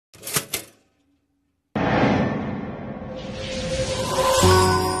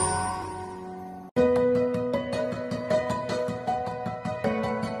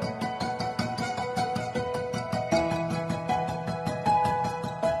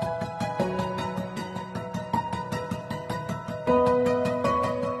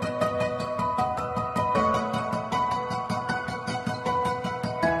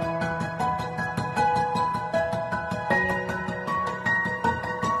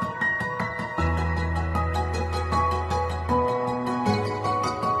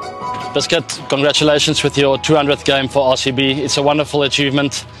Biscuit, congratulations with your 200th game for RCB. It's a wonderful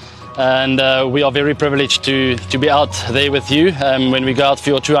achievement, and we are very privileged to be out there with you when we go out for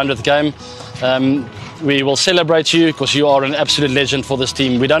your 200th game. We will celebrate you because you are an absolute legend for this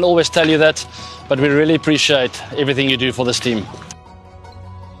team. We don't always tell you that, but we really appreciate everything you do for this team.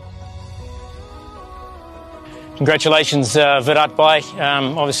 Congratulations, Virat Bhai.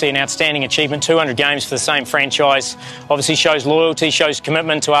 Obviously an outstanding achievement, 200 games for the same franchise. Obviously shows loyalty, shows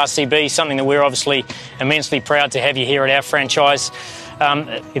commitment to RCB, something that we're obviously immensely proud to have you here at our franchise.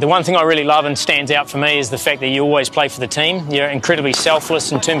 The one thing I really love and stands out for me is the fact that you always play for the team. You're incredibly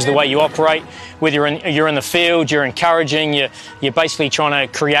selfless in terms of the way you operate. Whether you're in the field, you're encouraging, you're basically trying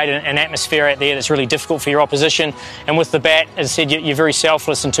to create an atmosphere out there that's really difficult for your opposition. And with the bat, as I said, you're very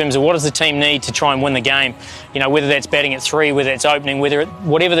selfless in terms of what does the team need to try and win the game. You know, whether that's batting at 3, whether it's opening,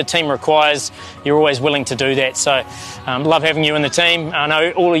 whatever the team requires, you're always willing to do that. So, love having you in the team. I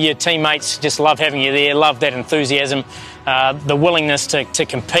know all of your teammates just love having you there, love that enthusiasm, the willingness to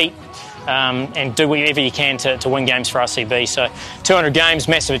compete and do whatever you can to win games for RCB. So 200 games,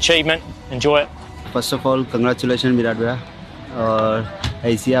 massive achievement. Enjoy it. First of all, congratulations Virat भैया. और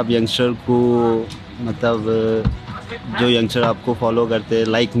ऐसी आप youngster को मतलब जो youngster आपको follow करते हैं,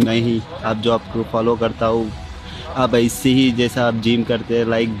 लाइक मैं ही आप जो आपको फॉलो करता हूँ, आप ऐसे ही जैसा आप जिम करते हैं,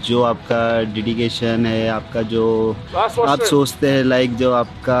 लाइक जो आपका डेडिकेशन है, आपका जो आप सोचते हैं, लाइक जो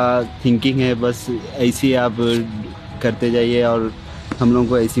आपका थिंकिंग है, बस ऐसी आप करते जाइए और हम लोगों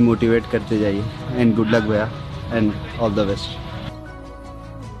को ऐसी मोटिवेट करते जाइए. एंड गुड लक भैया and all the best.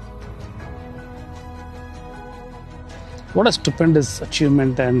 What a stupendous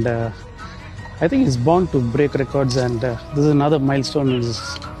achievement, and I think he's born to break records, and this is another milestone in his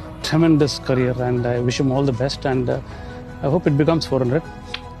tremendous career, and I wish him all the best, and I hope it becomes 400.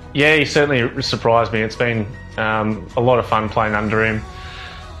 Yeah, he certainly surprised me. It's been a lot of fun playing under him.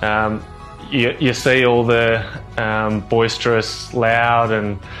 You see all the boisterous, loud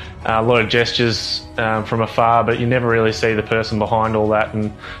and a lot of gestures from afar, but you never really see the person behind all that,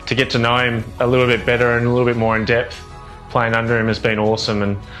 and to get to know him a little bit better and a little bit more in depth playing under him has been awesome,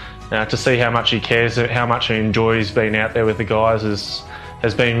 and to see how much he cares, how much he enjoys being out there with the guys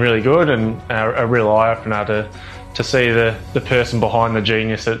has been really good, and a real eye-opener to see the person behind the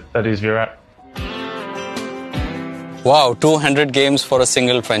genius that is Virat. Wow, 200 games for a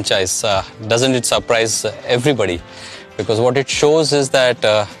single franchise. Doesn't it surprise everybody? Because what it shows is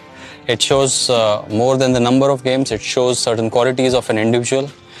that it shows more than the number of games, it shows certain qualities of an individual.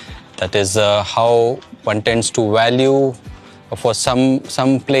 That is how one tends to value for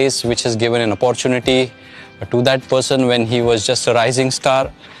some place which is given an opportunity to that person when he was just a rising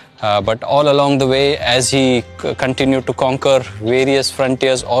star. But all along the way, as he continued to conquer various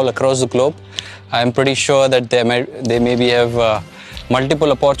frontiers all across the globe, I'm pretty sure that they maybe have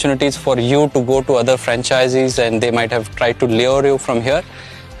multiple opportunities for you to go to other franchises, and they might have tried to lure you from here.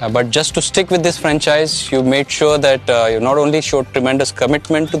 But just to stick with this franchise, you made sure that you not only showed tremendous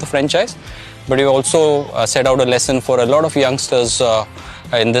commitment to the franchise, but you also set out a lesson for a lot of youngsters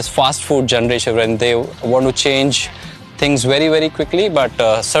in this fast food generation when they want to change things very, very quickly. But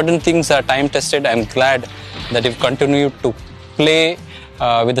certain things are time tested. I'm glad that you've continued to play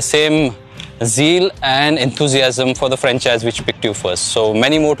with the same zeal and enthusiasm for the franchise which picked you first. So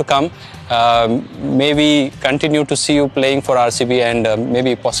many more to come. Maybe continue to see you playing for RCB, and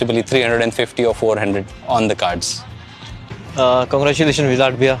maybe possibly 350 or 400 on the cards. Congratulations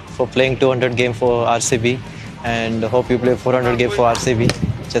Virat Bhaiya for playing 200 game for RCB, and hope you play 400 game for RCB.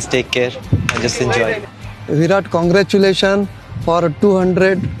 Just take care and just enjoy. Virat congratulation for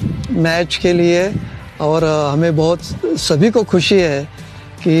 200 match के लिए, और हमें बहुत सभी को खुशी है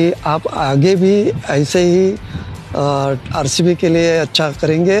कि आप आगे भी ऐसे ही आरसीबी के लिए अच्छा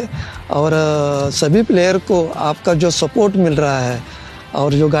करेंगे, और सभी प्लेयर को आपका जो सपोर्ट मिल रहा है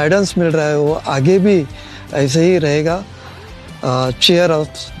और जो गाइडेंस मिल रहा है वो आगे भी ऐसे ही रहेगा. चीयर ऑफ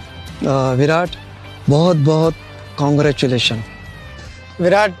विराट, बहुत बहुत congratulation.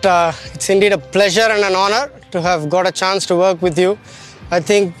 Virat, it's indeed a pleasure and an honor to have got a chance to work with you. I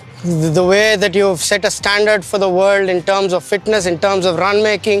think the way that you've set a standard for the world in terms of fitness, in terms of run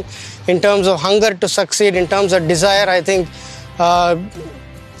making, in terms of hunger to succeed, in terms of desire, I think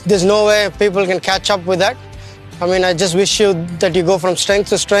there's no way people can catch up with that. I mean, I just wish you that you go from strength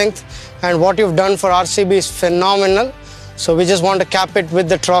to strength, and what you've done for RCB is phenomenal. So we just want to cap it with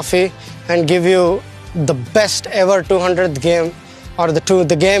the trophy and give you the best ever 200th game, or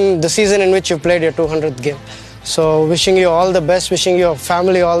the season in which you played your 200th game. So wishing you all the best, wishing your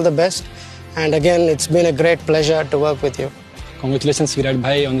family all the best, and again, it's been a great pleasure to work with you. Congratulations Virat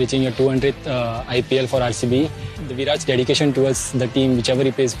bhai on reaching your 200th IPL for RCB. Virat's dedication towards the team, whichever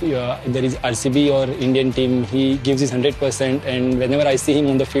he plays, there is RCB or Indian team, he gives his 100%, and whenever I see him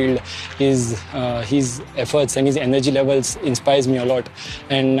on the field, his efforts and his energy levels inspires me a lot,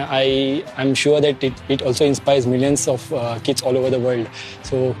 and I'm sure that it also inspires millions of kids all over the world.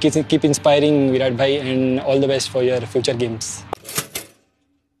 So keep inspiring Virat bhai, and all the best for your future games.